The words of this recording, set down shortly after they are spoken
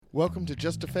Welcome to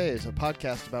Just a Phase, a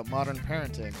podcast about modern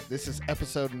parenting. This is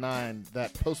episode 9,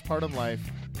 That Postpartum Life,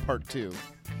 part 2.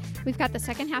 We've got the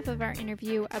second half of our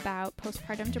interview about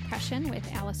postpartum depression with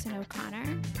Allison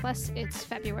O'Connor. Plus, it's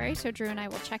February, so Drew and I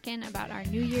will check in about our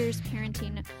New Year's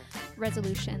parenting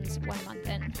resolutions 1 month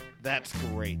in. That's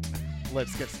great.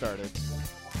 Let's get started.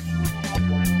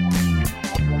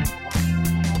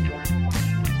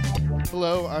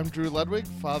 Hello, I'm Drew Ludwig,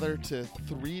 father to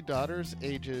 3 daughters,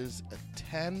 ages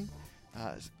 10,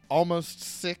 almost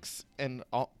 6, and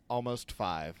almost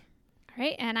 5. All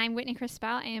right, and I'm Whitney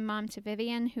Crispell. I am mom to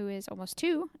Vivian, who is almost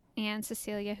 2, and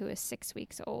Cecilia, who is 6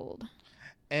 weeks old.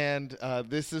 And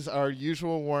this is our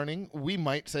usual warning. We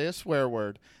might say a swear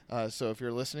word. So if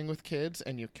you're listening with kids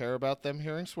and you care about them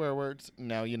hearing swear words,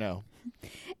 now you know.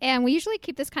 And we usually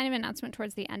keep this kind of announcement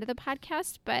towards the end of the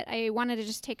podcast, but I wanted to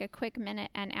just take a quick minute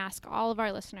and ask all of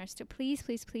our listeners to please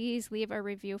please leave a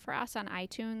review for us on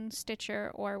iTunes,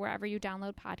 Stitcher, or wherever you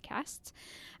download podcasts.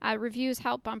 Reviews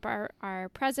help bump our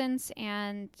presence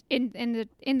and in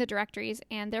the directories,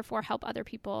 and therefore help other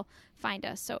people find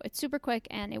us. So it's super quick,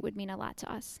 and it would mean a lot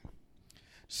to us.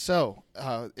 So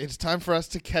it's time for us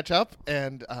to catch up,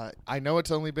 and I know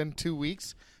it's only been 2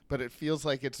 weeks, but it feels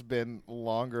like it's been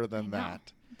longer than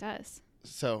that. It does.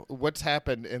 So what's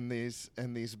happened in these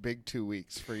big 2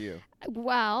 weeks for you?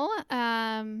 Well,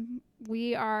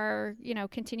 we are,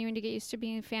 continuing to get used to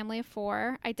being a family of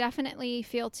 4. I definitely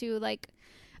feel too like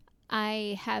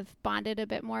I have bonded a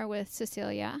bit more with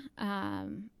Cecilia.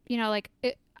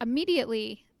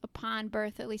 Immediately upon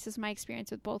birth, at least is my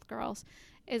experience with both girls,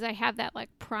 is I have that like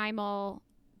primal,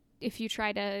 if you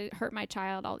try to hurt my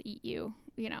child, I'll eat you,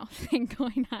 thing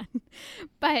going on.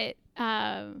 But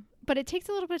it takes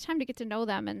a little bit of time to get to know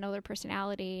them and know their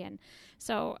personality. And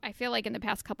so I feel like in the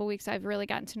past couple weeks, I've really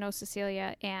gotten to know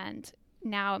Cecilia, and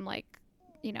now I'm like,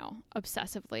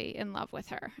 obsessively in love with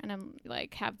her. And I'm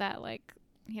like, have that like,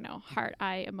 heart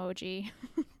eye emoji.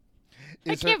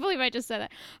 I can't believe I just said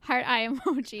that. Heart eye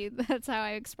emoji. That's how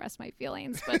I express my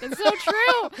feelings. But it's so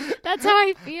true. That's how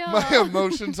I feel. My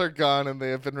emotions are gone, and they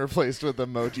have been replaced with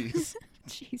emojis.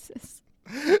 Jesus.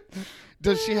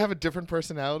 Does she have a different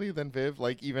personality than Viv,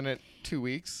 like even at 2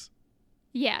 weeks?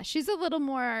 Yeah, she's a little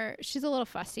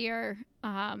fussier,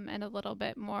 and a little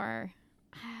bit more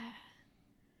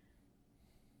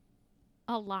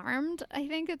alarmed, I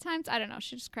think, at times. I don't know.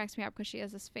 She just cracks me up because she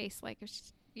has this face like,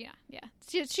 she's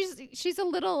a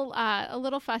little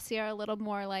fussier, a little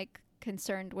more like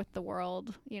concerned with the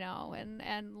world,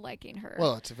 and liking her.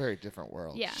 Well, it's a very different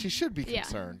world. Yeah. She should be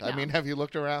concerned. Yeah, I mean, have you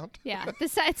looked around? Yeah. It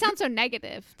sounds so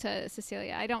negative to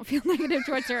Cecilia. I don't feel negative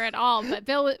towards her at all, but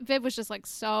Viv was just like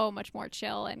so much more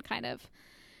chill and kind of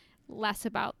less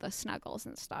about the snuggles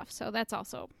and stuff. So that's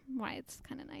also why it's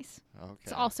kind of nice. Okay.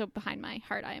 It's also behind my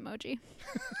heart eye emoji.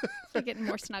 We're getting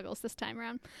more snuggles this time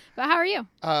around. But how are you?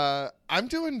 I'm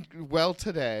doing well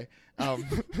today.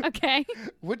 Okay.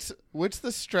 What's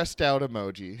the stressed out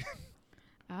emoji?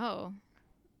 Oh.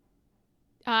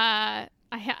 I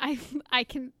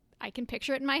can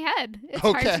picture it in my head. It's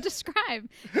hard to describe.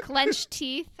 Clenched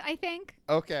teeth, I think.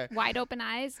 Okay. Wide open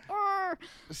eyes.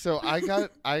 So I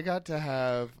got to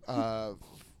have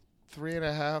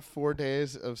 3.5, 4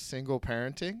 days of single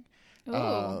parenting.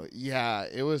 Yeah,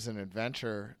 it was an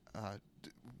adventure.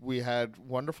 We had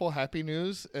wonderful, happy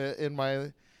news in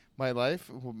my life.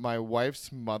 My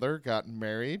wife's mother got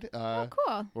married.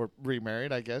 Cool. Or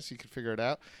remarried, I guess. You could figure it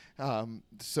out.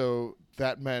 So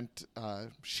that meant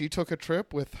she took a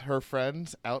trip with her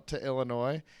friends out to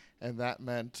Illinois, and that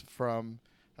meant from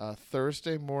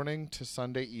Thursday morning to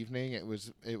Sunday evening, it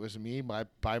was me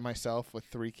by myself with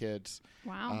 3 kids.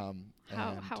 Wow.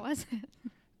 How was it?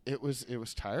 It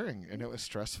was tiring, and it was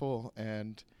stressful,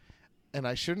 and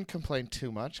I shouldn't complain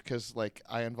too much because, like,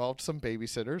 I involved some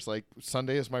babysitters. Like,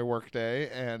 Sunday is my work day,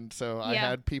 and so I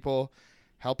had people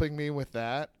helping me with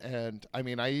that. And, I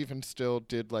mean, I even still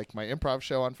did, like, my improv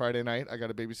show on Friday night. I got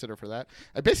a babysitter for that.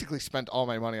 I basically spent all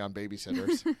my money on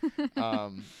babysitters.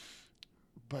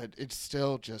 But it's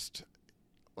still just,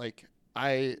 like,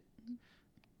 I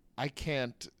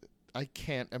can't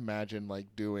imagine,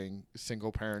 like, doing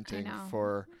single parenting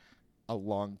for a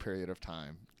long period of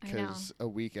time. Because a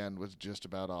weekend was just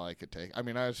about all I could take. I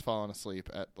mean, I was falling asleep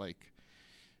at like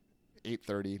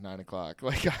 8:30, 9 o'clock.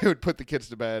 Like, I would put the kids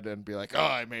to bed and be like, oh,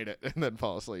 I made it, and then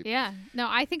fall asleep. Yeah. No,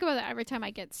 I think about that every time I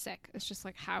get sick. It's just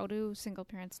like, how do single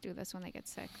parents do this when they get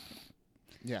sick?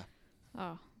 Yeah.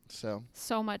 Oh.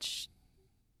 So much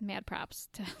mad props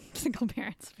to single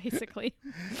parents, basically.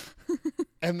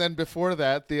 And then before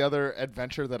that, the other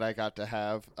adventure that I got to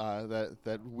have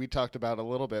that we talked about a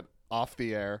little bit off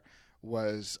the air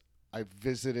was I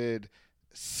visited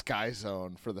Sky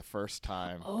Zone for the first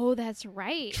time. Oh, that's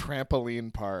right.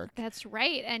 Trampoline park. That's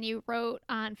right. And you wrote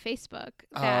on Facebook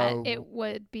that it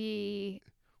would be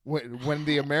when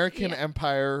the American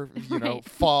Empire,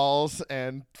 falls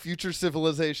and future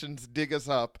civilizations dig us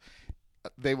up,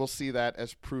 they will see that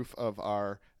as proof of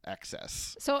our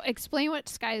excess. So explain what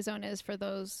Sky Zone is for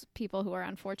those people who are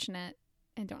unfortunate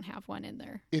and don't have one in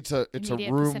their It's a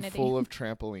room vicinity. Full of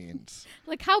trampolines.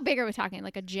 Like, how big are we talking?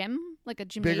 Like a gym? Like a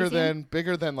gymnasium?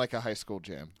 Bigger than like a high school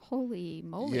gym. Holy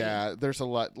moly. Yeah, there's a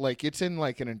lot. Like, it's in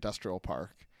like an industrial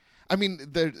park. I mean,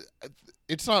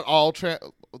 it's not all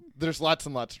there's lots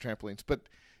and lots of trampolines, but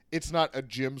it's not a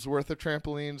gym's worth of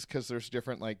trampolines because there's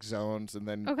different like zones, and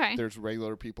then there's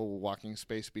regular people walking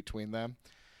space between them.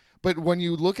 But when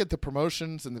you look at the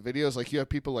promotions and the videos, like, you have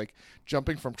people like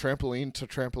jumping from trampoline to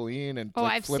trampoline and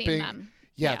like I've flipping. Seen them.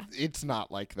 Yeah, it's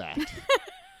not like that.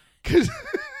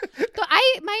 So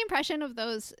my impression of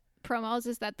those promos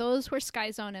is that those were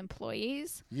Sky Zone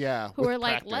employees. Yeah, who were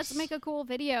like, let's make a cool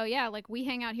video. Yeah, like, we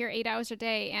hang out here 8 hours a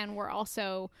day, and we're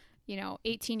also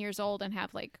 18 years old and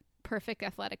have like perfect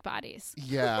athletic bodies.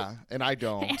 Yeah, and I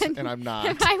don't, and I'm not.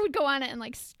 And I would go on it and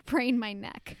like sprain my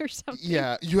neck or something.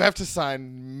 Yeah, you have to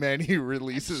sign many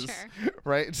releases,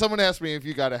 right? Someone asked me if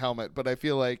you got a helmet, but I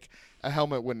feel like a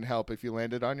helmet wouldn't help if you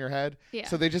landed on your head. Yeah.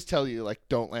 So they just tell you, like,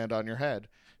 don't land on your head.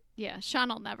 Yeah, Sean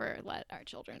will never let our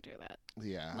children do that.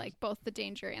 Yeah. Like, both the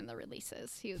danger and the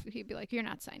releases. He'd be like, you're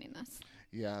not signing this.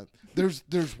 Yeah.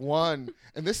 There's one,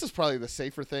 and this is probably the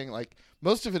safer thing. Like,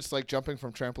 most of it's like jumping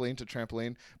from trampoline to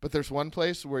trampoline, but there's one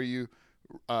place where you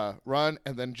run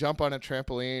and then jump on a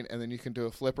trampoline, and then you can do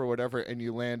a flip or whatever, and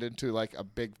you land into like a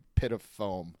big pit of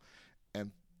foam.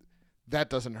 And that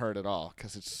doesn't hurt at all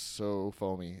because it's so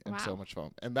foamy and so much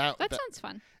foam. And that sounds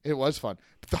fun. It was fun.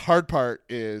 But the hard part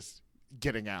is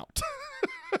getting out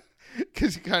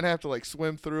because you kind of have to like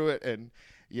swim through it. And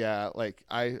yeah, like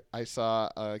I saw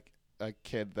a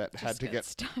kid that had to get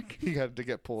stuck. He had to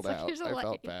get pulled out. I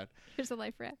felt bad. Here's a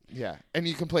life raft. Yeah, and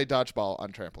you can play dodgeball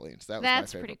on trampolines. That's my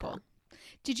favorite pretty cool. part.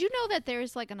 Did you know that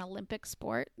there's like an Olympic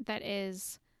sport that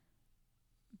is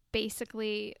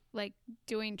basically like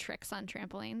doing tricks on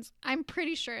trampolines? I'm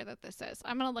pretty sure that this is.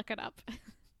 I'm gonna look it up.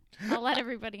 I'll let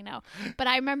everybody know. But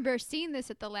I remember seeing this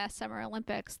at the last Summer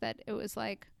Olympics, that it was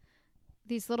like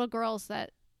these little girls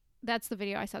that's the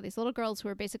video I saw. These little girls who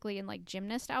were basically in like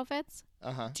gymnast outfits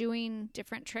doing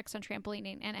different tricks on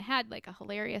trampolining, and it had like a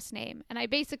hilarious name. And I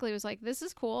basically was like, this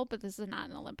is cool, but this is not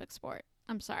an Olympic sport.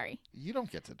 I'm sorry. You don't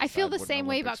get to decide. I feel the same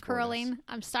way about curling.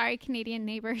 I'm sorry, Canadian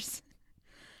neighbors.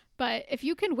 But if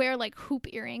you can wear like hoop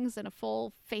earrings and a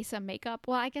full face of makeup,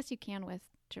 well, I guess you can with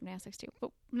gymnastics too,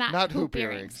 but not hoop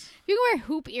earrings. If you can wear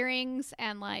hoop earrings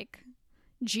and like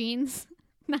jeans,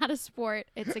 not a sport,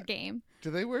 it's a game. Do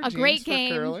they wear a jeans great for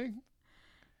game. Curling?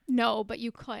 No, but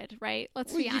you could, right?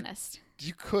 Let's be honest.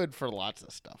 You could for lots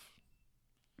of stuff.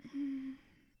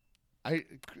 I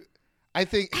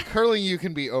think curling you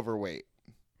can be overweight,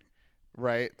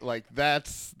 right? Like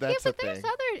that's yeah, but a there's thing.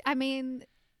 other. I mean,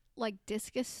 like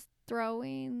discus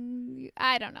throwing.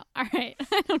 I don't know. All right,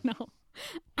 I don't know.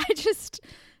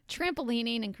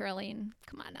 Trampolining and curling.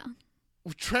 Come on now.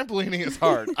 Trampolining is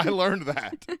hard. I learned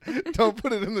that. Don't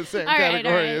put it in the same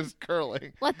category as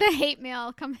curling. Let the hate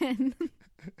mail come in.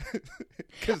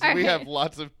 Because we have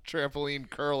lots of trampoline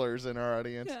curlers in our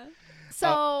audience. Yeah.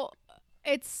 So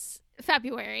it's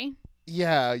February.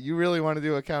 Yeah, you really want to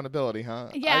do accountability, huh?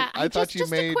 Yeah, I thought you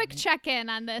made a quick check-in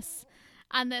on this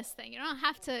thing. You don't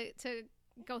have to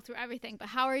go through everything, but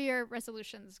how are your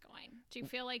resolutions going? Do you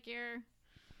feel like you're...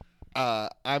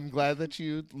 I'm glad that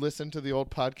you listened to the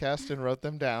old podcast and wrote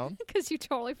them down. Because you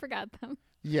totally forgot them.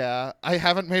 Yeah, I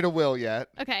haven't made a will yet.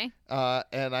 Okay.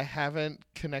 And I haven't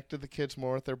connected the kids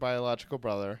more with their biological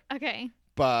brother. Okay.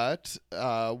 But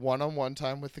one-on-one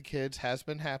time with the kids has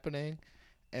been happening,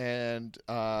 and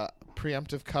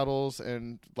preemptive cuddles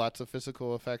and lots of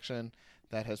physical affection,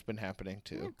 that has been happening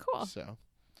too. Oh, cool. So,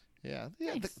 yeah,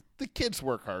 nice. the kids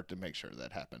work hard to make sure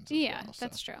that happens. Yeah, well,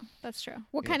 that's true. That's true.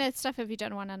 What kind of stuff have you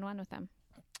done one-on-one with them?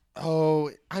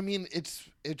 Oh, I mean, it's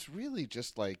really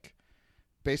just like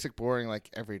basic, boring, like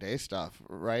everyday stuff,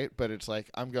 right? But it's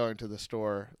like I'm going to the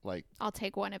store, like I'll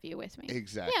take one of you with me.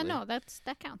 Exactly. Yeah, no, that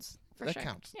counts for sure. That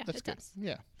counts. Yeah, that's good. Does.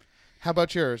 Yeah. How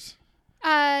about yours?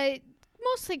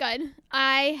 Mostly good.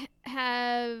 I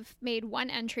have made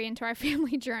one entry into our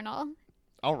family journal.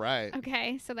 All right.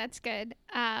 Okay, so that's good.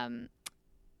 I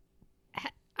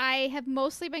have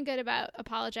mostly been good about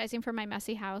apologizing for my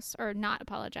messy house, or not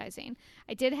apologizing.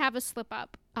 I did have a slip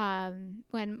up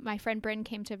when my friend Bryn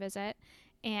came to visit,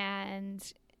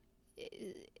 and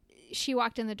she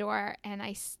walked in the door and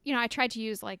I tried to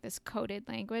use like this coded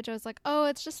language. I was like, oh,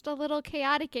 it's just a little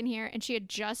chaotic in here. And she had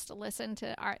just listened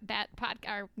to our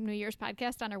New Year's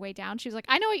podcast on her way down. She was like,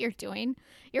 I know what you're doing.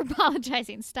 You're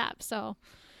apologizing. Stop. So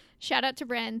shout out to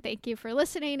Bryn. Thank you for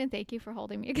listening and thank you for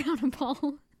holding me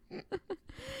accountable.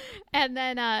 And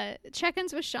then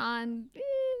check-ins with Sean.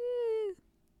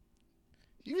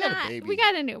 You got a baby. We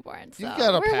got a newborn. So you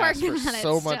got a pass for so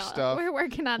still. much stuff. We're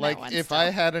working on like, that one. If still. I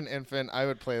had an infant, I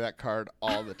would play that card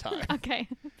all the time. Okay.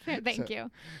 Thank you.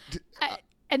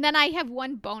 And then I have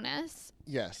one bonus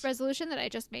resolution that I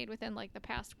just made within like the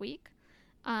past week,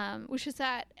 which is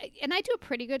that, and I do a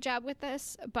pretty good job with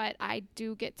this, but I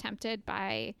do get tempted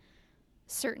by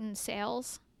certain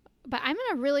sales. But I'm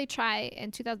going to really try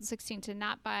in 2016 to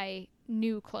not buy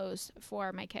new clothes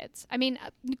for my kids. I mean,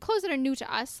 clothes that are new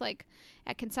to us, like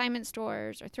at consignment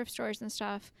stores or thrift stores and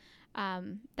stuff.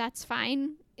 That's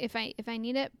fine if I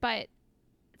need it. But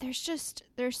there's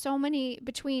so many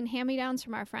between hand-me-downs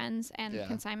from our friends and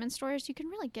consignment stores. You can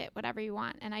really get whatever you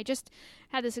want. And I just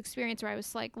had this experience where I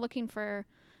was like looking for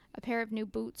a pair of new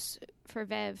boots for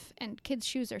Viv, and kids'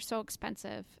 shoes are so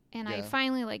expensive. And I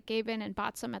finally like gave in and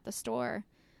bought some at the store.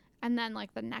 And then,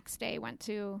 like, the next day went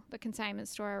to the consignment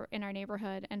store in our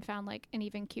neighborhood and found, like, an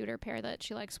even cuter pair that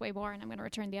she likes way more, and I'm going to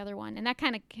return the other one. And that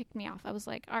kind of kicked me off. I was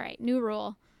like, all right, new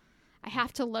rule. I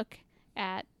have to look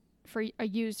for a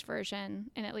used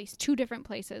version in at least 2 different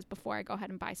places before I go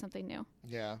ahead and buy something new.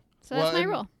 Yeah. So that's my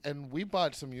rule. And we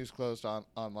bought some used clothes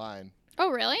online. Oh,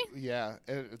 really? Yeah.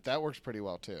 That works pretty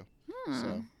well, too.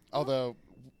 So, although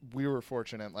we were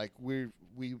fortunate, like, we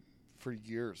for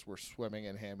years we're swimming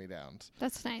in hand-me-downs.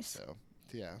 That's nice. So,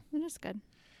 yeah. That is good.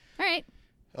 All right.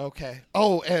 Okay.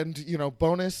 Oh, and,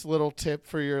 bonus little tip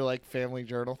for your, like, family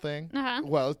journal thing. Uh-huh.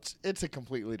 Well, it's a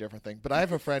completely different thing. But I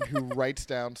have a friend who writes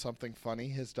down something funny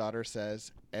his daughter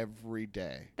says every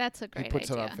day. That's a great idea. He puts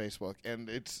it on Facebook. And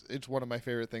it's one of my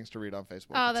favorite things to read on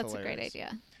Facebook. Oh, that's hilarious. A great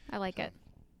idea. I like it.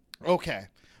 Okay.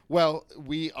 Well,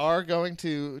 we are going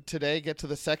to today get to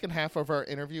the second half of our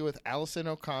interview with Allison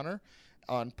O'Connor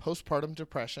on postpartum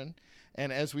depression.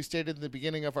 And as we stated in the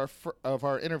beginning of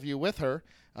our interview with her,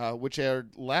 which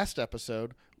aired last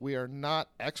episode, we are not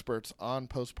experts on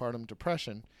postpartum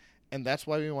depression. And that's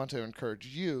why we want to encourage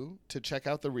you to check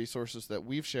out the resources that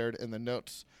we've shared in the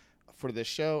notes for this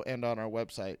show and on our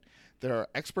website. There are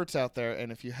experts out there,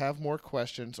 and if you have more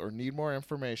questions or need more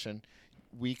information,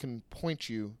 we can point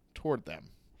you toward them.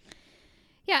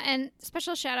 Yeah, and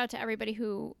special shout out to everybody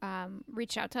who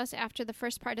reached out to us after the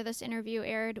first part of this interview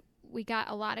aired. We got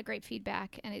a lot of great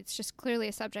feedback, and it's just clearly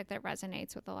a subject that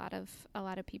resonates with a lot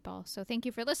of people. So thank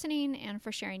you for listening and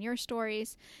for sharing your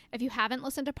stories. If you haven't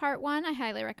listened to part 1, I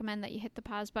highly recommend that you hit the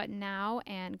pause button now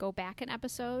and go back an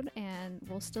episode, and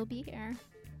we'll still be here.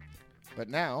 But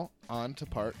now, on to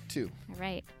part 2. All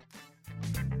right.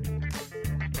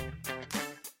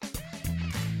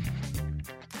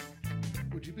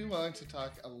 Would you be willing to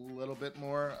talk a little bit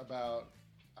more about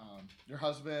your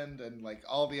husband and like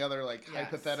all the other like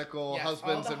hypothetical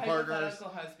husbands and partners? Hypothetical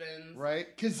husbands, right?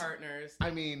 Because partners.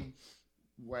 I mean,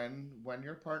 when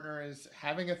your partner is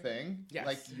having a thing,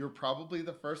 like you're probably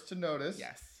the first to notice.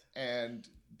 Yes. And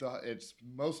it's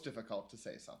most difficult to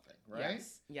say something, right?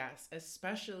 Yes.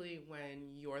 Especially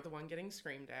when you're the one getting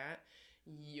screamed at.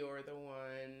 You're the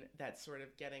one that's sort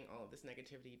of getting all of this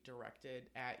negativity directed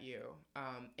at you.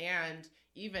 And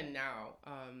even now,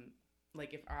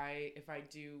 like if I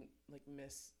do like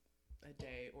miss a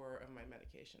day or of my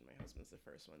medication, my husband's the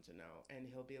first one to know, and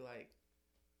he'll be like,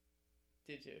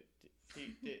 did you?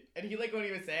 And he like won't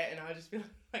even say it, and I'll just be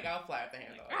like, I'll fly off the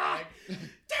handle. Like, did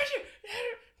you?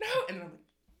 No. And then I'm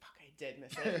like, did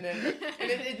miss it. And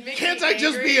then it makes Can't me I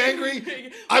just be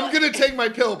angry? I'm going to take my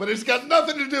pill, but it's got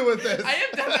nothing to do with this. I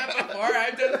have done that before.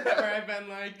 I've done that where I've been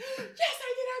like, yes,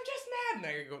 I did. I'm just mad. And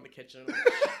I go in the kitchen.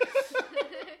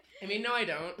 I mean, no, I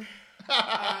don't.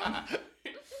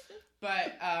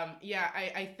 But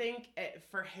I think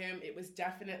for him, it was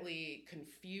definitely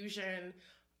confusion.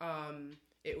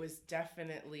 It was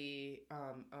definitely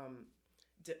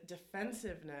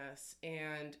defensiveness.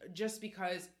 And just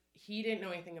because he didn't know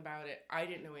anything about it, I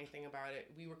didn't know anything about it,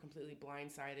 we were completely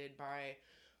blindsided by,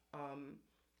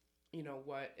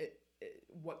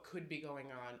 what could be going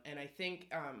on. And I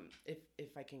think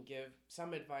if I can give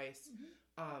some advice,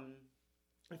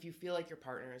 if you feel like your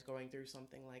partner is going through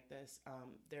something like this,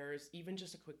 there's even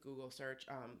just a quick Google search,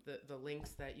 the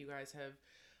links that you guys have,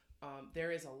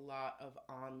 there is a lot of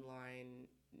online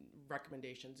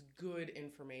recommendations, good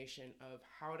information of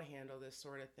how to handle this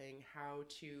sort of thing, how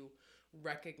to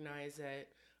recognize it,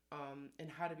 and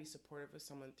how to be supportive of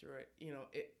someone through it.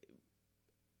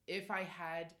 If I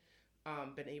had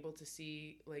been able to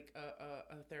see like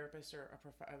a therapist or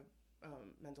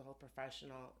a mental health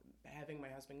professional, having my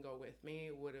husband go with me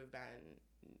would have been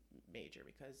major,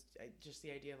 because just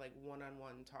the idea of like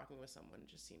one-on-one talking with someone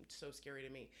just seemed so scary to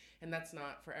me. And that's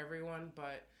not for everyone,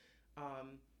 but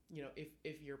you know,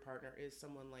 if your partner is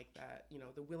someone like that, you know,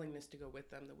 the willingness to go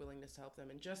with them, the willingness to help them,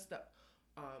 and just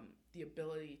the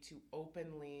ability to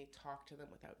openly talk to them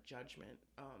without judgment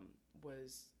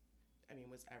was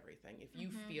everything. If you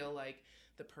feel like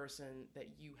the person that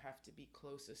you have to be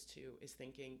closest to is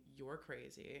thinking you're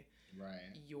crazy, right,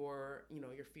 your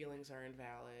feelings are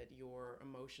invalid, your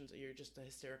emotions, you're just a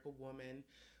hysterical woman,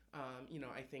 you know,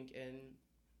 I think in,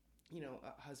 you know,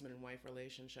 husband and wife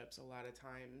relationships, a lot of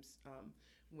times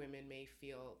women may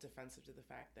feel defensive to the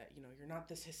fact that, you know, you're not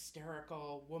this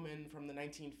hysterical woman from the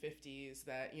 1950s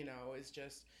that, you know, is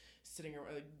just sitting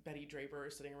around, like Betty Draper,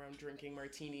 sitting around drinking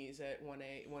martinis at 1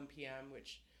 p.m.,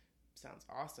 which sounds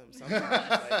awesome sometimes.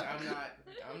 Like,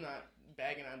 I'm not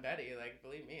bagging on Betty. Like,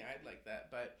 believe me, I'd like that.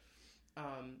 But,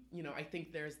 you know, I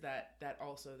think there's that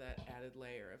also that added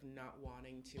layer of not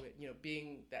wanting to, you know,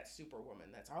 being that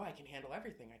superwoman that's, oh, I can handle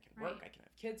everything. I can work, I can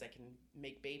have kids, I can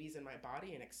make babies in my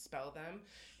body and expel them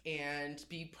and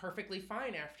be perfectly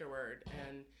fine afterward.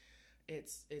 And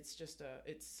it's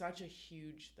such a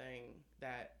huge thing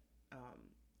that,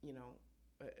 you know,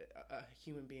 a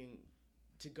human being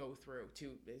to go through,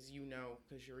 to, as you know,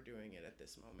 because you're doing it at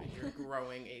this moment, you're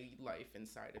growing a life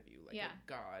inside of you like a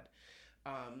god.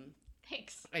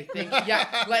 Thanks. I think,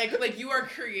 yeah, like you are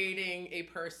creating a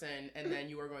person, and then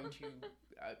you are going to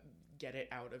get it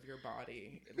out of your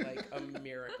body like a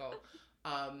miracle.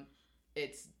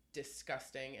 It's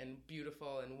disgusting and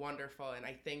beautiful and wonderful, and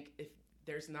I think if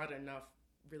there's not enough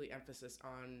really emphasis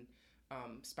on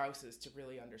spouses to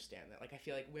really understand that. Like, I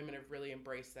feel like women have really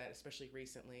embraced that, especially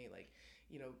recently, like,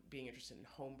 you know, being interested in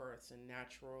home births and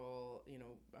natural, you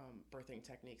know, birthing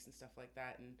techniques and stuff like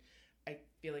that. And I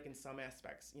feel like in some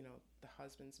aspects, you know, the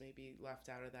husbands may be left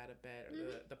out of that a bit,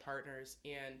 or the partners.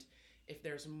 And if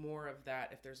there's more of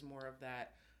that,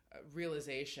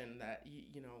 realization that,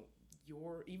 you know,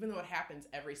 even though it happens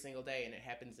every single day and it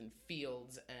happens in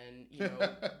fields and, you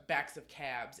know, backs of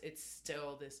cabs, it's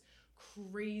still this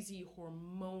crazy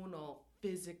hormonal,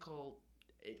 physical,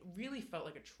 it really felt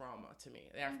like a trauma to me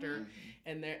after.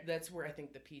 And that's where I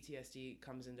think the PTSD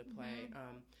comes into play.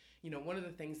 You know, one of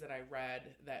the things that I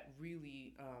read that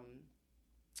really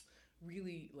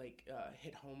like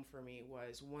hit home for me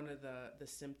was one of the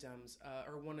symptoms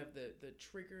or one of the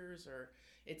triggers, or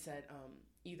it said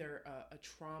either a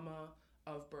trauma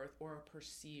of birth or a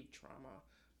perceived trauma.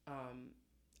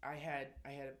 I had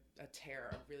a tear,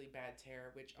 a really bad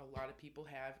tear, which a lot of people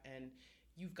have, and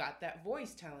you've got that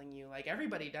voice telling you, like,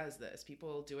 everybody does this.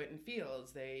 People do it in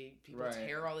fields. People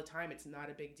tear all the time. It's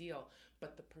not a big deal.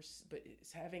 But but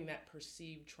it's having that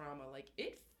perceived trauma, like,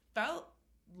 it felt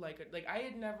like I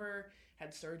had never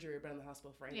had surgery or been in the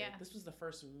hospital for anything. Yeah. This was the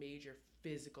first major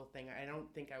physical thing. I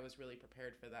don't think I was really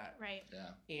prepared for that. Right.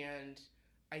 Yeah. And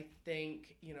I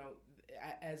think, you know,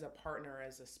 as a partner,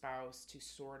 as a spouse, to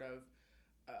sort of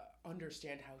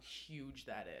understand how huge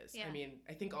that is. Yeah. I mean,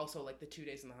 I think also, like, the 2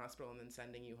 days in the hospital and then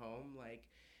sending you home, like,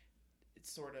 it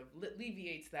sort of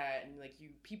alleviates that. And, like,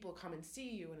 people come and see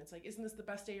you, and it's like, isn't this the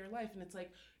best day of your life? And it's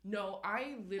like, no,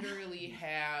 I literally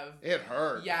have... It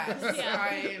hurt. Yes. Yeah.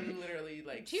 I am literally,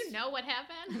 like... Do you know what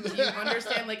happened? Do you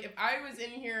understand? Like, if I was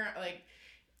in here, like,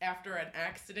 after an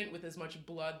accident with as much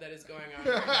blood that is going on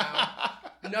right now,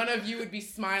 none of you would be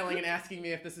smiling and asking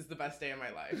me if this is the best day of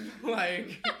my life.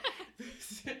 Like...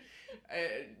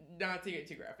 not to get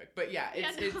too graphic, but yeah,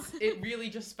 it really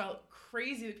just felt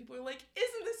crazy that people were like,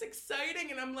 isn't this exciting?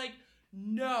 And I'm like,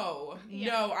 no,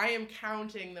 I am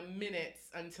counting the minutes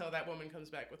until that woman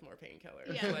comes back with more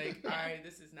painkillers. Yeah. Like,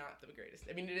 this is not the greatest.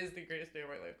 I mean, it is the greatest day of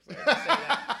my life, so I have to say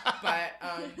that.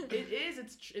 But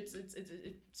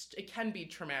it can be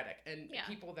traumatic, and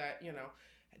people that, you know,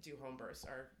 do home births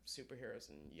are superheroes,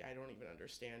 and I don't even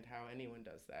understand how anyone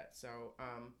does that. So,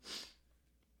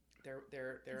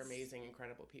 They're amazing,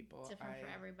 incredible people. Different for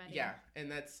everybody. Yeah,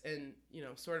 and you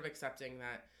know, sort of accepting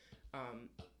that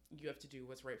you have to do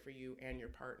what's right for you and your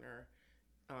partner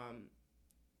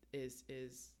is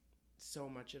so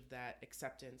much of that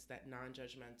acceptance, that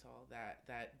non-judgmental,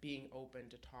 that being open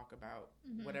to talk about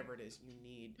whatever it is you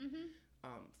need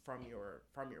from your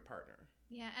partner.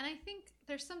 Yeah, and I think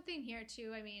there's something here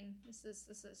too. I mean, this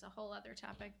is a whole other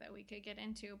topic that we could get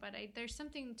into, but there's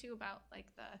something too about, like,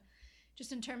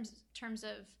 just in terms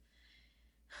of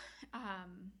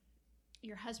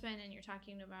your husband, and you're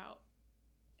talking about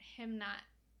him not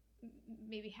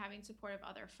maybe having support of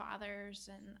other fathers,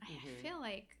 and I feel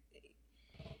like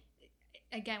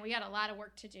again, we got a lot of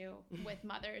work to do with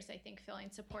mothers, I think, feeling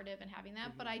supportive and having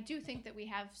that. But I do think that we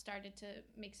have started to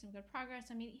make some good progress.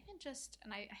 I mean, even just,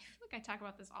 and I feel like I talk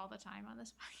about this all the time on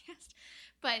this podcast,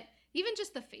 but even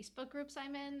just the Facebook groups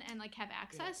I'm in and like have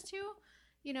access to,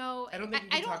 you know, I don't think you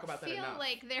can talk about that enough. I don't feel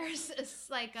like there's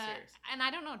like a, and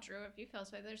I don't know, Drew, if you feel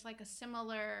this way, there's like a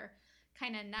similar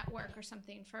kind of network or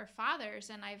something for fathers.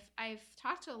 And I've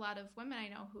talked to a lot of women I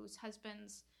know whose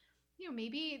husbands, you know,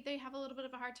 maybe they have a little bit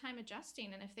of a hard time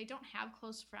adjusting. And if they don't have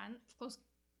close,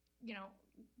 you know,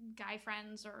 guy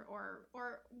friends or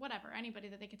whatever, anybody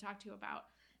that they can talk to about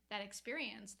that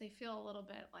experience, they feel a little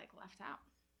bit like left out.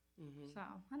 Mm-hmm. So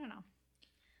I don't know.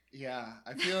 Yeah,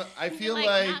 I feel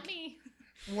like not me.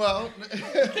 Well,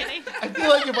 I feel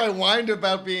like if I whined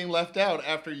about being left out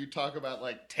after you talk about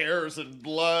like tears and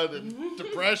blood and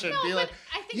depression, be like,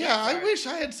 I wish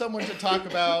I had someone to talk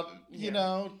about, you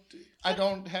know, I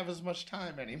don't have as much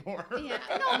time anymore. Yeah,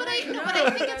 but I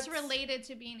think it's related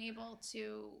to being able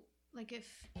to, like,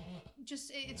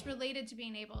 it's related to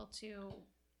being able to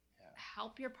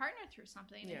help your partner through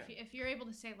something. Yeah. If you're able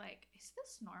to say, like, is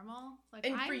this normal? Like,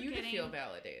 and for you to feel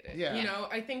validated. Yeah. You know,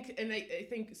 I think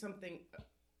something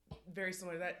very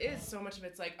similar to that is so much of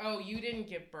it's like, oh, you didn't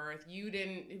give birth.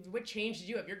 What change did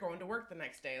you have? You're going to work the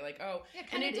next day. Like, oh. Yeah,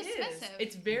 kind of dismissive.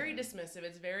 It's very dismissive.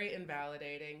 It's very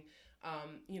invalidating.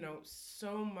 You know,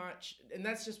 so much. And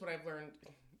that's just what I've learned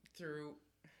through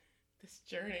this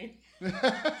journey. Sorry.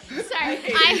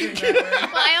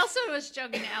 I also was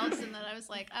joking to Allison that I was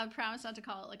like, I promise not to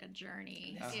call it like a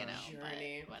journey, you know,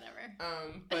 journey. But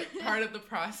whatever. But part of the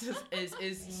process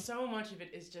is so much of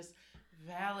it is just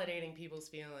validating people's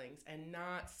feelings and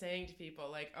not saying to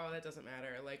people like, oh, that doesn't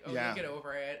matter. Like, oh, you get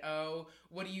over it. Oh,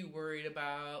 what are you worried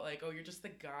about? Like, oh, you're just the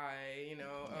guy, you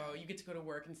know, oh, you get to go to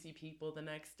work and see people the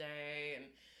next day. And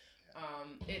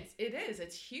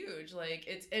it's huge. Like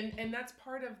and that's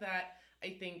part of that,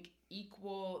 I think,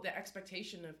 the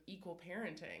expectation of equal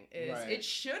parenting is it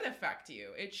should affect you.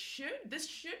 This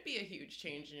should be a huge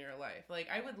change in your life. Like,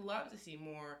 I would love to see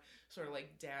more sort of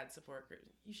like dad support groups.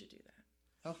 You should do that.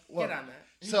 Oh, well, get on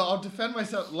that. So I'll defend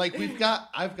myself. Like,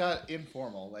 I've got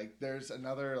informal. Like, there's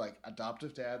another like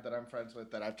adoptive dad that I'm friends with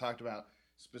that I've talked about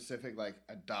specific like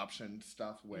adoption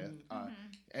stuff with,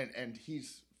 and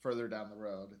he's further down the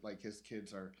road. Like, his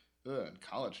kids are in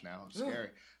college now. Scary.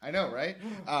 I know, right?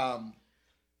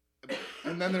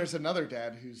 And then there's another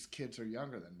dad whose kids are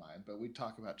younger than mine, but we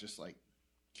talk about just like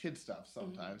kid stuff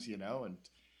sometimes, you know, and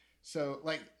so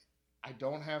like. I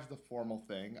don't have the formal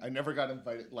thing. I never got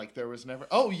invited. Like, there was never,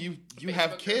 oh, you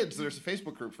have kids. There's a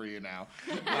Facebook group for you now.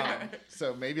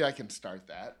 So maybe I can start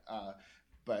that.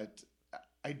 But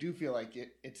I do feel like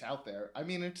it's out there. I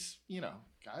mean, it's, you know,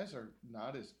 guys are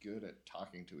not as good at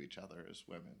talking to each other as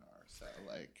women are. So,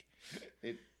 like,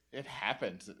 it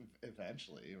happens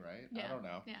eventually, right? Yeah. I don't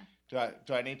know. Yeah.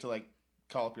 Do I need to, like,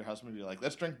 call up your husband and be like,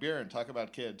 let's drink beer and talk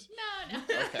about kids? No.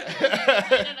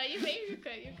 Okay. No. You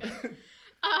could.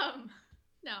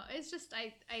 No, it's just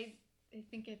I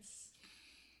think it's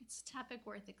a topic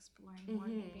worth exploring more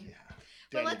maybe. Yeah.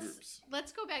 But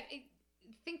let's go back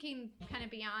thinking kind of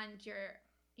beyond your,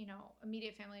 you know,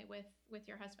 immediate family with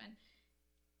your husband,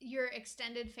 your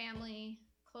extended family,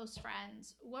 close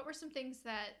friends. What were some things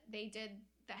that they did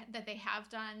that they have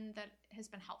done that has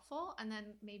been helpful? And then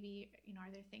maybe, you know,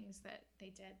 are there things that they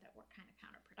did that were kind of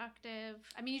counterproductive?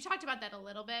 I mean, you talked about that a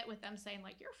little bit with them saying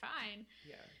like, you're fine.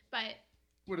 Yeah. But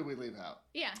what did we leave out?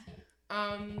 Yeah.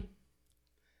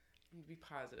 Be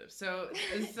positive. So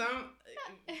some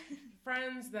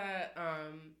friends that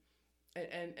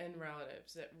and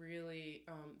relatives that really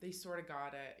they sort of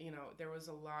got it. You know, there was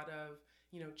a lot of,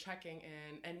 you know, checking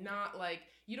in, and not like,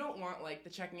 you don't want like the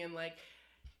checking in like,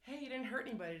 hey, you didn't hurt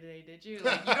anybody today, did you?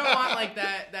 Like, you don't want like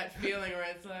that feeling where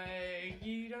it's like,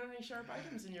 you don't have any sharp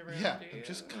items in your room, do you?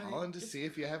 Just calling to see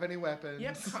if you have any weapons.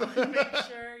 Yep, calling to make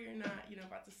sure you're not, you know,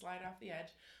 about to slide off the edge.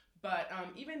 But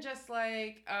even just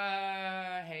like,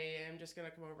 hey, I'm just going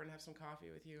to come over and have some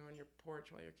coffee with you on your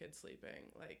porch while your kid's sleeping.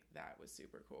 Like, that was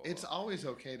super cool. It's always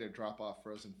okay to drop off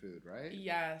frozen food, right?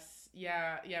 Yes.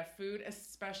 Yeah. Food,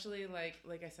 especially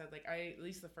like I said, like at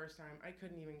least the first time, I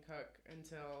couldn't even cook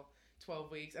until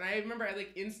 12 weeks. And I remember I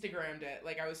like Instagrammed it.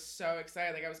 Like, I was so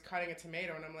excited. Like, I was cutting a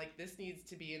tomato and I'm like, this needs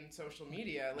to be in social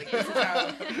media. Like, this is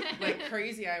how like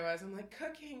crazy I was. I'm like,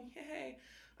 cooking, yay.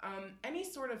 any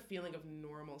sort of feeling of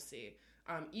normalcy.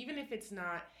 Even if it's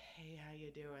not, hey, how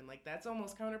you doing? Like, that's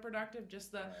almost counterproductive.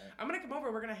 Just I'm going to come over,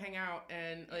 we're going to hang out.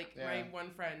 And, like, my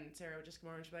one friend, Sarah, would just come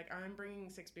over and she'd be like, I'm bringing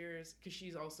 6 beers. Because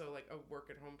she's also, like, a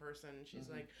work-at-home person. She's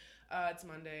like, it's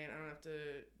Monday and I don't have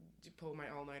to pull my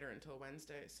all-nighter until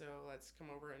Wednesday. So let's come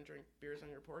over and drink beers on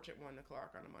your porch at 1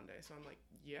 o'clock on a Monday. So I'm like,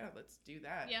 yeah, let's do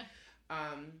that. Yeah.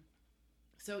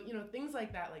 So, you know, things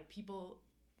like that, like people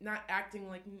not acting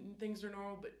like things are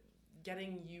normal, but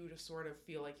getting you to sort of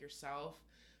feel like yourself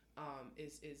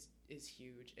is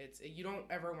huge. It's, you don't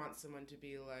ever want someone to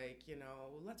be like, you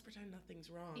know, let's pretend nothing's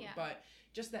wrong. Yeah. But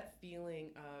just that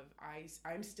feeling of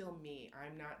I'm still me.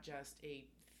 I'm not just a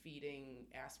feeding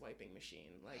ass wiping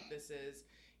machine. Like, this is,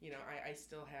 you know, I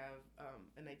still have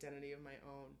an identity of my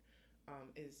own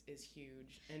is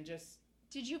huge. And just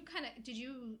did you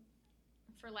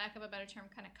for lack of a better term,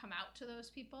 kind of come out to those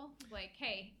people? Like,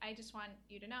 hey, I just want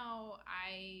you to know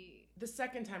The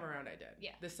second time around I did.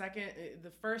 Yeah.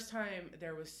 The first time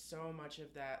there was so much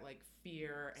of that, like,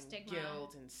 fear and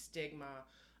guilt and stigma.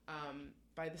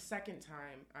 By the second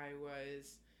time, I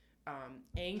was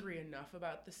angry enough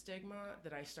about the stigma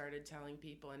that I started telling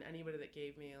people, and anybody that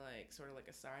gave me, like, sort of like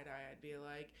a side eye, I'd be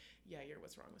like, yeah, you're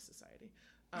what's wrong with society.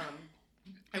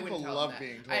 People love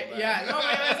being told that. Yeah, no,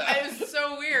 it was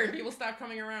so weird. People stopped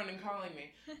coming around and calling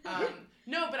me.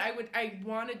 No, but I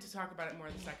wanted to talk about it more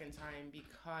the second time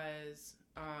because,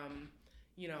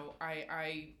 you know,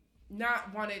 I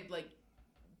not wanted, like,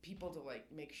 people to, like,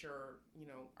 make sure, you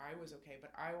know, I was okay,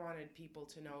 but I wanted people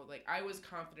to know, like, I was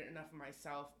confident enough in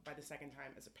myself by the second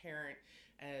time as a parent,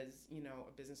 as, you know,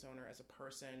 a business owner, as a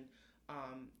person,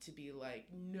 to be like,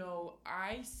 no,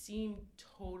 I seem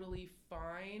totally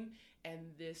fine, and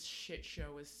this shit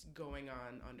show is going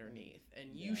on underneath.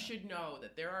 And you should know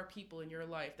that there are people in your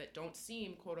life that don't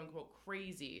seem, quote unquote,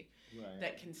 crazy,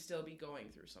 that can still be going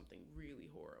through something really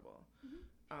horrible.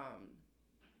 Mm-hmm.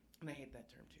 And I hate that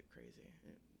term too, crazy.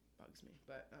 It bugs me,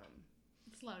 but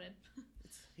it's loaded.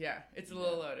 It's a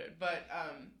little loaded, but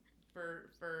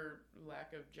for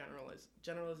lack of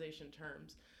generalization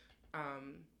terms,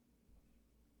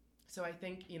 so I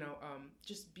think, you know,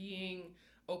 just being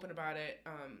open about it.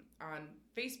 On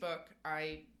Facebook,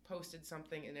 I posted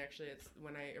something, and actually it's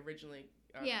when I originally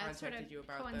contacted you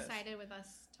about this. Coincided with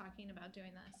us talking about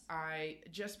doing this. I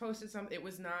just posted something. It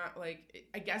was not like,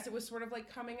 I guess it was sort of like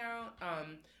coming out.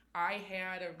 I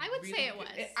would say it was.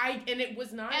 And it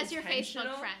was not as your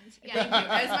Facebook friend. Yeah. Thank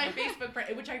you. As my Facebook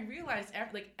friend, which I realized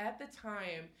at the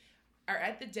time, or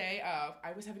at the day of,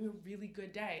 I was having a really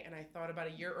good day, and I thought about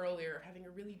a year earlier of having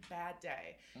a really bad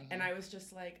day, and I was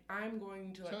just like, I'm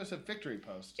going to. So it was a victory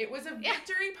post. It was a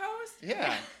victory post.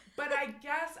 Yeah. But I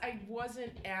guess I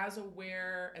wasn't as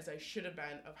aware as I should have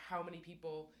been of how many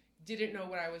people didn't know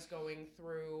what I was going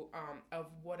through, of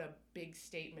what a big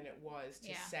statement it was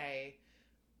to say,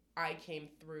 I came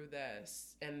through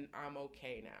this and I'm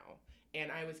okay now.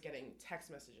 And I was getting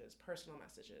text messages, personal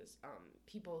messages,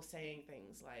 people saying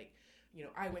things like, you know,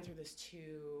 I went through this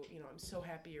too. You know, I'm so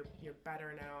happy you're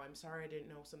better now. I'm sorry I didn't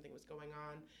know something was going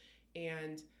on.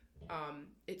 And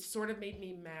it sort of made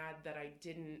me mad that I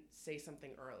didn't say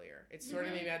something earlier. It sort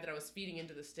of made me mad that I was feeding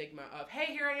into the stigma of, hey,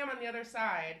 here I am on the other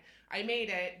side. I made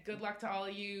it. Good luck to all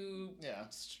of you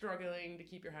struggling to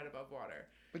keep your head above water.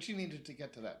 But you needed to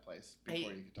get to that place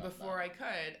before you could talk before about I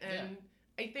could. And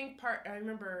I think I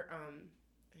remember,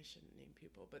 I shouldn't name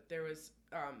people, but there was,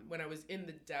 when I was in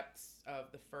the depths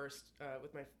of the first,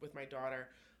 with my daughter,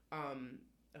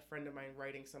 a friend of mine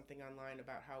writing something online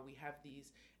about how we have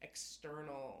these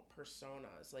external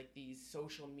personas, like these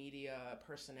social media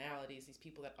personalities, these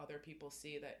people that other people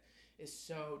see that is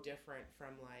so different from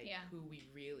like who we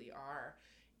really are.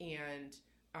 And,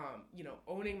 you know,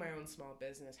 owning my own small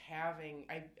business,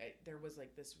 there was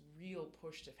like this real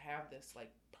push to have this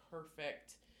like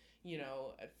perfect, you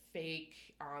know, a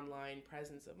fake online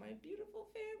presence of my beautiful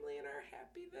family and our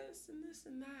happy this and this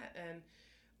and that. And,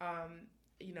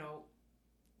 you know,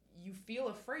 you feel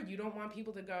afraid. You don't want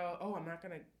people to go, oh, I'm not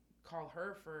going to call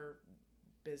her for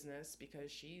business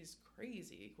because she's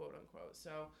crazy, quote unquote.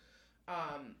 So,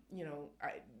 you know,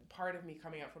 part of me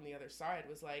coming out from the other side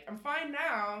was like, I'm fine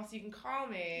now, so you can call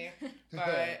me.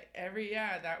 But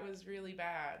that was really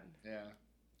bad. Yeah.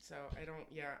 So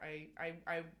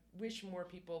I wish more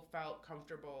people felt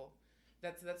comfortable.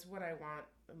 That's what I want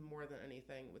more than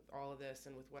anything with all of this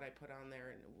and with what I put on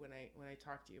there. And when I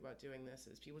talk to you about doing this,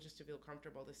 is people just to feel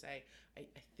comfortable to say, I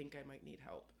think I might need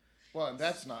help. Well, and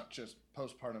that's not just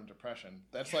postpartum depression.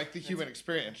 That's like the human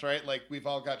experience, right? Like, we've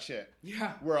all got shit.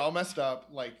 Yeah. We're all messed up,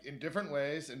 like, in different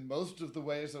ways. And most of the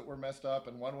ways that we're messed up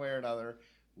in one way or another,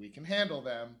 we can handle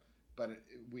them. but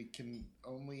we can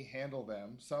only handle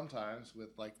them sometimes with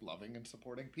like loving and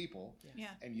supporting people. Yes. Yeah.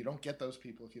 And you don't get those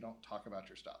people if you don't talk about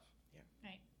your stuff. Yeah.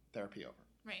 Right. Therapy over.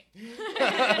 Right.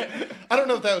 I don't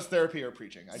know if that was therapy or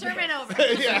preaching. Sermon over.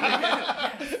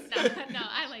 Yeah. No,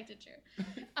 I liked it too.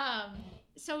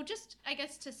 So just, I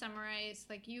guess, to summarize,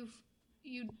 like you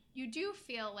do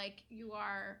feel like you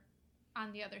are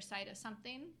on the other side of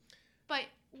something, but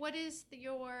what is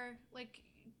your, like,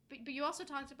 but you also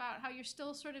talked about how you're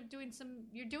still sort of doing some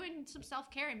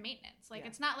self-care and maintenance. Like,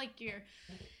 it's not like you're,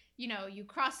 you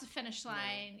cross the finish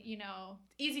line,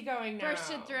 easygoing now.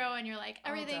 burst it through and you're like,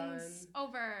 everything's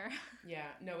over. Yeah,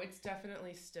 no, it's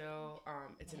definitely still,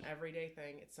 it's an everyday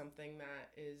thing. It's something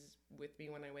that is with me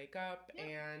when I wake up,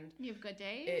 and you have good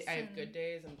days. I have good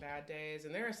days and bad days,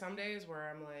 and there are some days where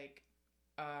I'm like,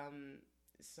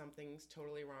 something's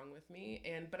totally wrong with me,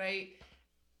 but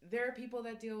there are people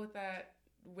that deal with that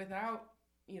without,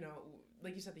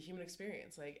 like you said, the human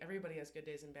experience. Like, everybody has good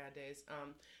days and bad days.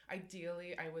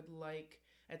 Ideally, I would like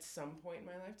at some point in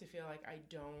my life to feel like I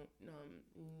don't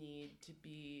need to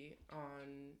be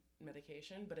on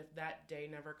medication, but if that day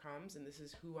never comes and this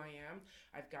is who I am,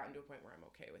 I've gotten to a point where I'm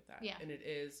okay with that. Yeah. And it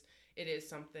is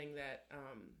something that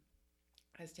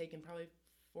has taken probably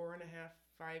 4.5,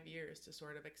 5 years to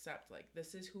sort of accept, like,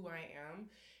 this is who I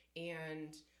am,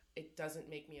 and it doesn't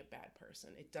make me a bad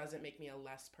person. It doesn't make me a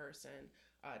less person.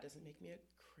 It doesn't make me a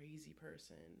crazy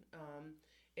person.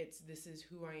 This is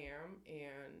who I am,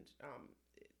 and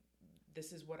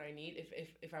this is what I need.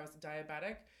 If I was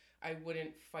diabetic, I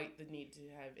wouldn't fight the need to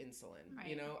have insulin.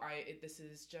 Right. This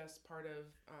is just part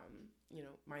of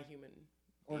my human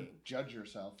Or being. judge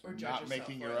yourself for Or judge not yourself,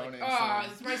 making or your own like, insulin. oh,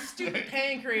 it's my stupid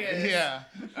pancreas. Yeah.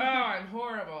 Oh, I'm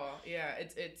horrible. Yeah,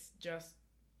 it's just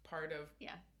part of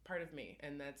me,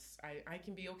 and that's I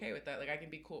can be okay with that. Like, I can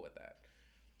be cool with that.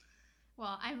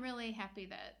 Well, I'm really happy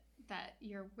that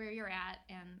you're where you're at,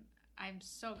 and I'm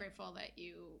so grateful that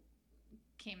you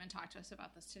came and talked to us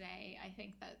about this today. I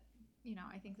think that,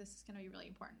 I think this is going to be really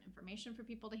important information for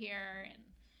people to hear,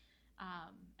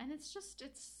 and it's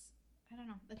I don't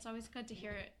know, it's always good to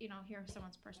hear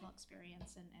someone's personal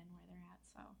experience and where they're at.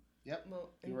 So. Yep.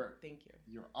 Well, thank you.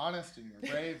 You're honest, and you're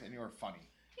brave, and you're funny.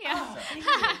 Yeah. So,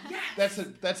 Yes.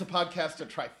 That's a podcaster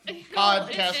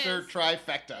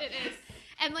trifecta. It is.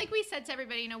 And like we said to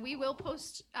everybody, we'll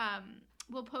post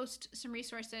some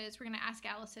resources. We're going to ask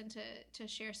Allison to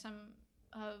share some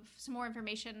more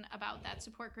information about that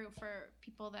support group for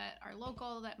people that are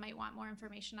local that might want more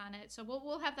information on it. So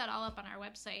we'll have that all up on our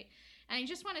website. And I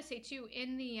just want to say too,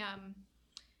 in the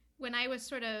when I was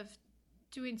sort of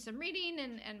doing some reading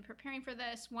and preparing for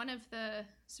this, one of the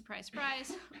surprise,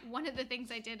 one of the things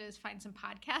I did is find some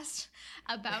podcasts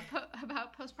about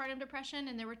postpartum depression,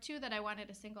 and there were two that I wanted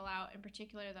to single out in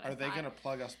particular that Are they going to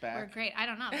plug us back? were great. I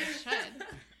don't know, they should.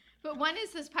 But one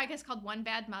is this podcast called One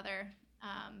Bad Mother.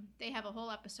 They have a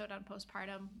whole episode on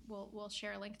postpartum. We'll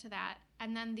share a link to that.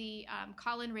 And then the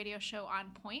call-in radio show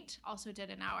On Point also did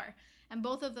an hour. And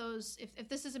both of those, if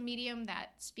this is a medium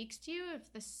that speaks to you,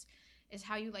 if this is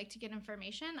how you like to get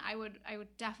information, I would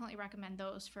definitely recommend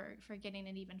those for getting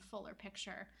an even fuller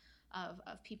picture of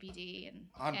PPD. And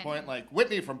On Point, like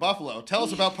Whitney from Buffalo. Tell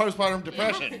us about postpartum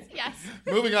depression. Yes.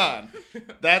 Moving on.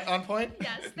 That On Point?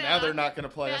 Yes. Now they're not going to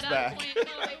play us back. Point.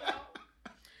 No, they won't.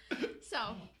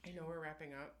 So. I know we're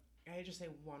wrapping up. Can I just say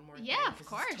one more thing? Yeah, of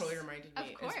course. This totally reminded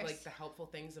me. Of course. It's like the helpful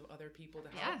things of other people to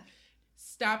help. Yeah.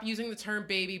 Stop using the term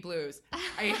baby blues.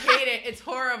 I hate it. It's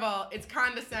horrible. It's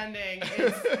condescending.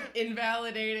 It's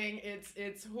invalidating.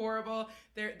 It's horrible.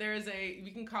 There is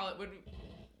we can call it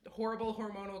horrible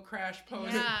hormonal crash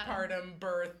postpartum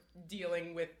birth,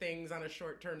 dealing with things on a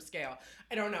short-term scale.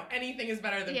 I don't know. Anything is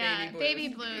better than baby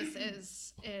blues. Baby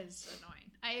blues is annoying.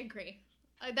 I agree.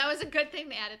 That was a good thing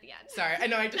to add at the end. Sorry. I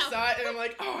know. I just saw it and I'm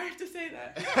like, oh, I have to say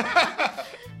that.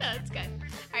 No, that's good.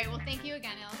 All right. Well, thank you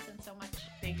again, Allison, so much.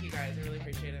 Thank you, guys. I really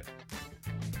appreciate it.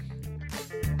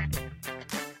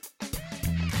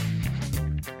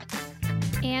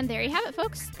 And there you have it,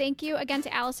 folks. Thank you again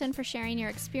to Allison for sharing your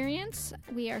experience.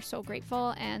 We are so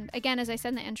grateful. And again, as I said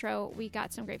in the intro, we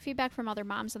got some great feedback from other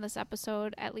moms on this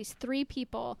episode. At least 3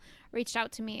 people reached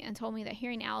out to me and told me that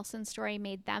hearing Allison's story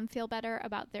made them feel better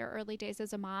about their early days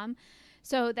as a mom.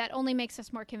 So that only makes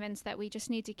us more convinced that we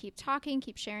just need to keep talking,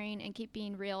 keep sharing, and keep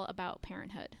being real about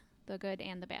parenthood, the good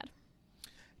and the bad.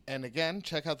 And again,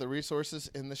 check out the resources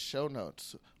in the show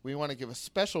notes. We want to give a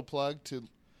special plug to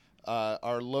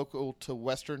our local to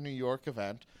Western New York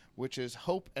event, which is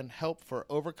Hope and Help for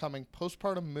Overcoming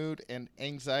Postpartum Mood and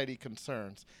Anxiety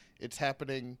Concerns. It's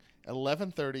happening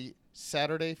 11:30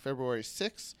 Saturday, February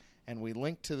 6th, and we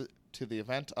link to to the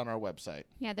event on our website.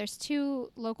 Yeah, there's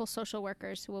 2 local social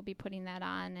workers who will be putting that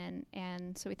on,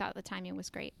 and so we thought the timing was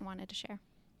great and wanted to share.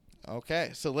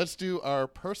 Okay, so let's do our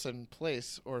person,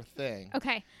 place, or thing.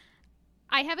 Okay.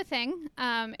 I have a thing.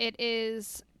 It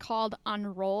is called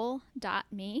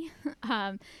unroll.me.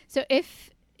 So if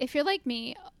you're like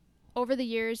me, over the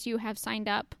years you have signed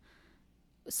up,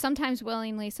 sometimes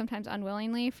willingly, sometimes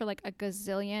unwillingly, for like a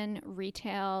gazillion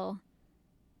retail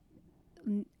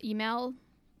email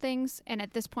things. And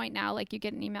at this point now, like, you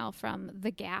get an email from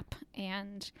The Gap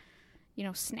and,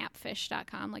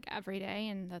 snapfish.com like every day,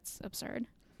 and that's absurd.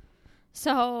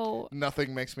 So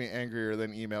nothing makes me angrier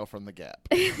than email from The Gap.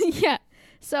 yeah.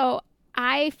 So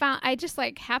I just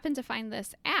happened to find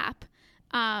this app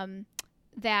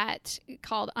that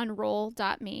called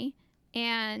unroll.me,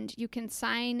 and you can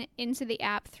sign into the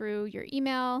app through your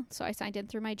email. So I signed in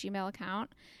through my Gmail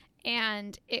account,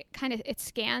 and it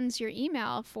scans your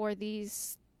email for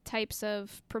these types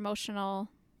of promotional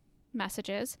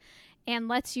messages and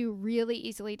lets you really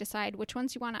easily decide which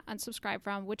ones you want to unsubscribe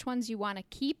from, which ones you want to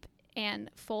keep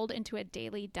and fold into a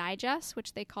daily digest,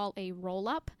 which they call a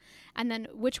roll-up, and then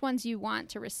which ones you want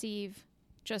to receive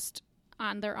just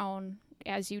on their own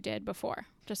as you did before,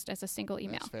 just as a single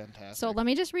email. That's fantastic. So let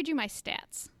me just read you my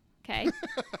stats, okay?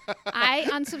 I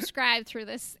unsubscribed through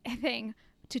this thing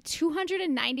to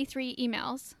 293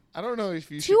 emails. I don't know if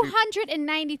you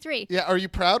 293. Yeah, are you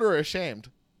proud or ashamed?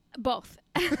 Both.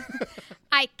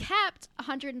 I kept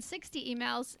 160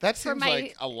 emails. That for seems my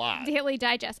like a lot. Daily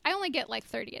digest. I only get like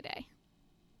 30 a day.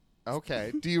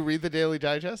 Okay. Do you read the Daily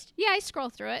Digest? Yeah, I scroll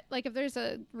through it. Like, if there's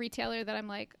a retailer that I'm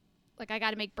like I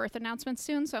got to make birth announcements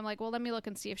soon, so I'm like, well, let me look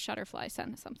and see if Shutterfly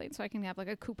sent something so I can have like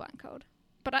a coupon code.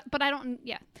 But I don't,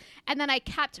 yeah. And then I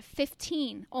kept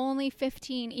only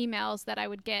 15 emails that I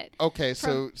would get. Okay,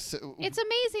 so it's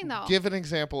amazing though. Give an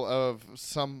example of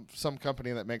some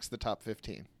company that makes the top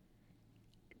 15.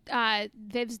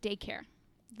 Viv's Daycare,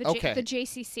 the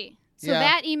JCC. So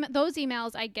those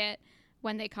emails I get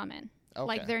when they come in,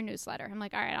 like their newsletter. I'm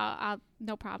like, all right, I'll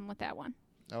no problem with that one.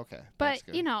 Okay, but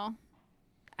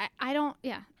I don't.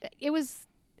 Yeah, it was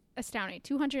astounding.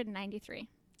 293.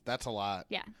 That's a lot.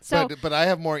 Yeah. So, but I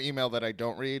have more email that I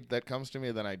don't read that comes to me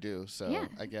than I do. So yeah.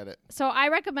 I get it. So I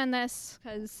recommend this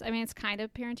because it's kind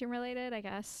of parenting related. I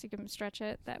guess you can stretch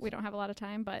it that we don't have a lot of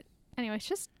time, but anyway, it's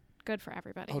just good for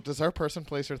everybody. Oh, does our person,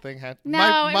 place, or thing have?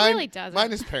 No, it really doesn't.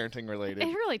 Mine is parenting related.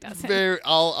 It really doesn't.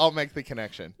 I'll make the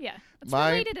connection. Yeah, it's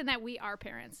related in that we are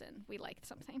parents and we like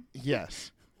something.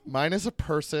 Yes. Mine is a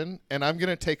person, and I'm going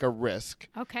to take a risk.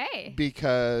 Okay.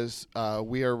 Because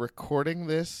we are recording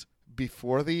this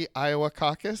before the Iowa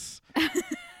caucus,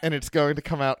 and it's going to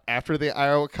come out after the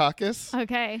Iowa caucus.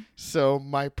 Okay. So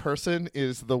my person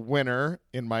is the winner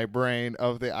in my brain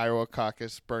of the Iowa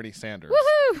caucus, Bernie Sanders.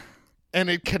 Woohoo! And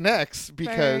it connects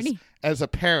because Bernie. As a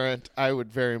parent, I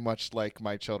would very much like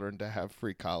my children to have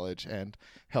free college and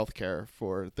health care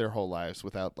for their whole lives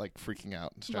without freaking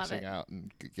out and stressing out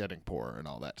and getting poor and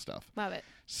all that stuff. Love it.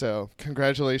 So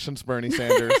congratulations, Bernie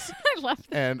Sanders. I love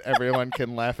that. And everyone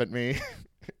can laugh at me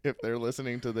if they're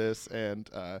listening to this and,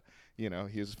 he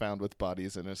was found with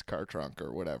bodies in his car trunk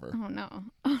or whatever. Oh, no.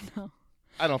 Oh, no.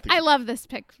 I don't think. I love this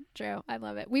pic, Drew. I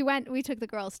love it. We took the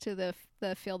girls to the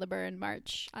Feel the Burn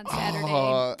march on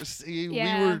Saturday. See, we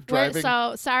were driving.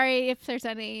 So sorry if there's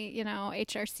any,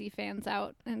 HRC fans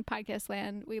out in podcast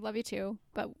land. We love you too,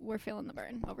 but we're feeling the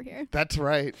burn over here. That's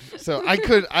right. So I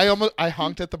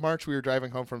honked at the march. We were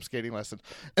driving home from skating lessons.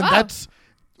 And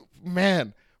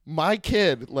my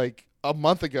kid, a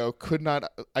month ago, could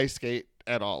not ice skate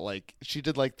at all. She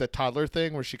did the toddler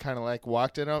thing where she kind of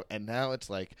walked in, and now it's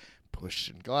push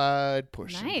and glide.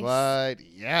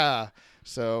 Yeah.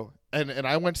 So, and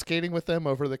I went skating with them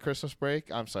over the Christmas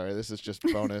break. I'm sorry, this is just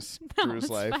bonus Drew's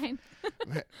life. Fine.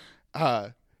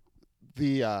 I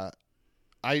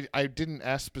didn't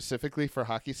ask specifically for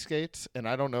hockey skates, and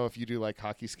I don't know if you do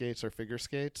hockey skates or figure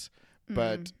skates,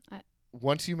 but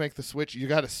once you make the switch, you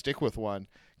got to stick with one.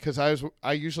 Because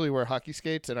I usually wear hockey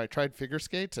skates, and I tried figure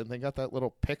skates, and they got that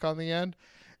little pick on the end,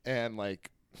 and my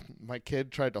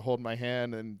kid tried to hold my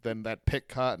hand, and then that pick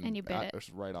caught, and you bit it. It was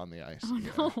right on the ice. Oh,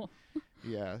 yeah. no.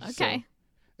 Yeah. Okay.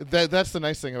 So that's the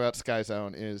nice thing about Sky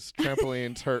Zone is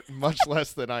trampolines hurt much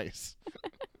less than ice.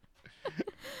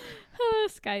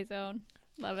 Sky Zone.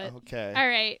 Love it. Okay. All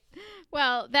right.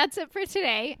 Well, that's it for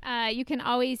today. You can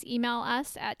always email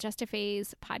us at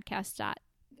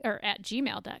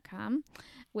justaphasepodcast@gmail.com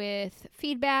with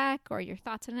feedback or your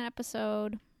thoughts on an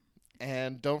episode.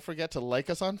 And don't forget to like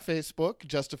us on Facebook,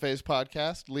 Just a Phase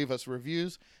Podcast. Leave us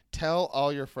reviews. Tell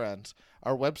all your friends.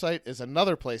 Our website is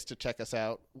another place to check us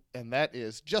out, and that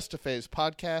is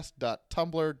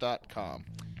justaphasepodcast.tumblr.com.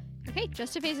 Okay,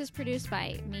 Just a Phase is produced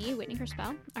by me, Whitney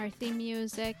Crispell. Our theme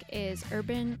music is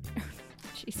Urban...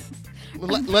 Jesus.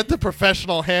 Let the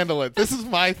professional handle it. This is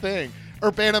my thing.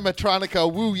 Urbana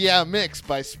Metronica Woo Yeah Mix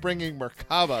by Springing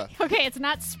Merkaba. Okay, it's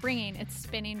not springing, it's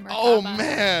spinning Merkaba. Oh,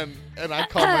 man. And I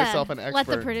call myself an expert. Let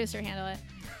the producer handle it.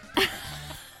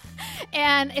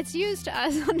 And it's used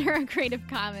under a Creative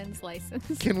Commons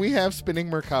license. Can we have Spinning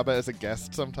Merkaba as a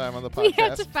guest sometime on the podcast? We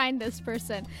have to find this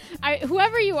person.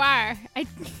 Whoever you are,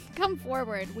 come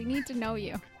forward. We need to know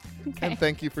you. Okay. And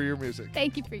thank you for your music.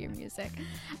 Thank you for your music.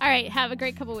 All right, have a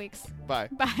great couple weeks. Bye.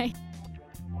 Bye.